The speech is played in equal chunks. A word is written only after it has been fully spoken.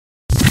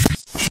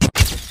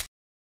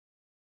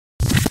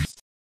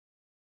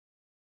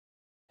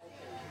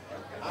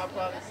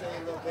probably say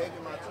Lil Baby,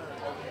 My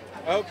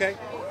Turn. Okay.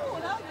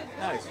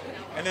 Nice.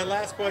 And then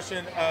last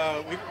question,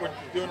 we're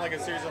doing like a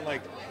series on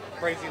like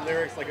crazy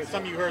lyrics, like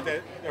some you heard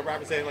that a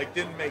rapper say like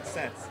didn't make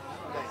sense.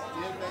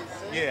 Didn't make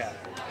sense? Yeah.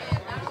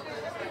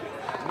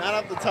 Not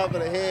off the top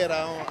of the head,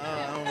 I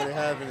don't really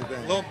have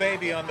anything. Lil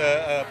Baby on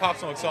the Pop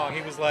Smoke song,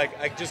 he was like,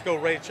 I just go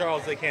Ray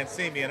Charles, they can't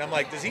see me. And I'm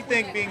like, does he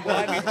think being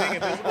blind means being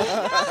invisible?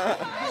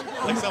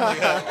 Like something like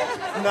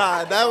that.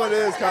 Nah, that one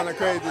is kind of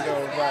crazy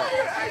though, but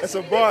it's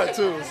a bar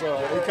too, so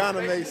it kind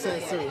of makes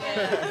sense too.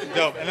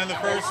 Dope. And then the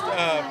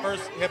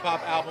first hip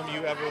hop album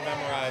you ever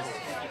memorized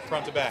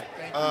front to back?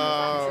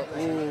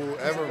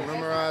 Ever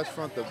memorized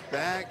front to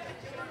back?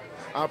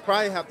 I'll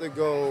probably have to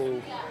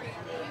go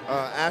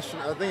I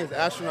think it's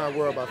Astronaut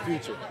World by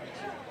Future.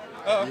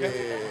 Oh, okay.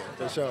 Yeah,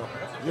 for sure.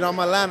 You know, I'm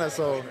Atlanta,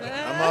 so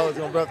I'm always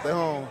going to rep the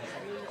home.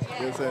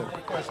 Yes, sir.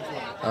 Quick question for you.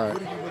 All right.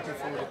 What are you looking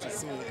for that you're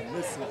seeing in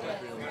this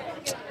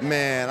season?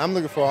 Man, I'm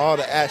looking for all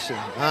the action.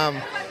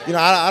 You know,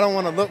 I don't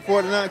want to look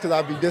forward to nothing because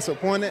I'll be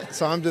disappointed.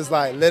 So I'm just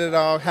like, let it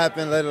all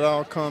happen, let it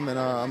all come, and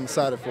I'm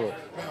excited for it.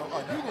 Now,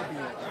 are you going to be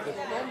in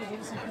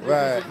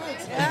Right.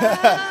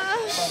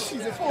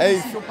 Hey,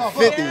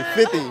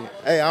 50.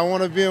 Hey, I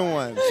want to be in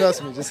one.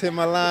 Trust me, just hit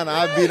my line.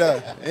 I'll be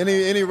there.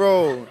 Any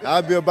role,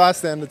 I'll be a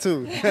bystander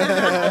too.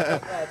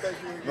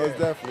 Most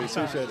definitely.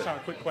 Appreciate it. Sean,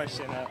 quick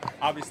question.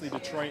 Obviously,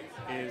 Detroit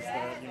is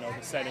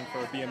the setting for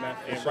BMF,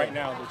 and right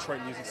now, the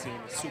Detroit music scene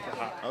is super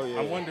hot. Oh, yeah.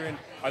 I'm wondering,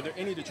 are there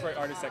any Detroit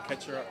artists that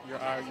catch your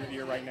eye, your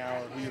ear right now,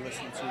 or who you're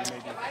listening to,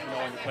 maybe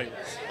on your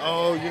playlist?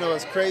 Oh, you know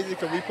it's crazy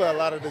because we play a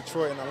lot of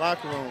Detroit in the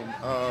locker room.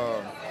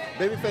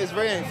 Babyface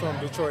Ray ain't from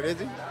Detroit, is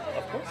he?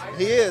 Of course.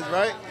 He is,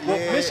 right? Well,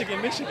 yeah. Michigan.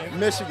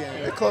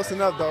 Yeah. They're close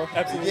enough though.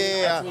 Absolutely.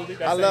 Yeah,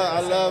 Absolutely.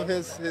 I love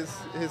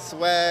his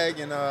swag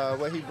and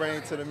what he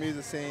brings to the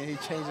music scene.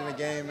 He's changing the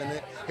game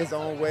in his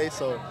own way.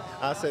 So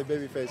I say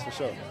Babyface for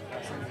sure.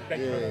 Absolutely.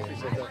 Thank you, brother.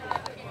 Appreciate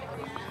that.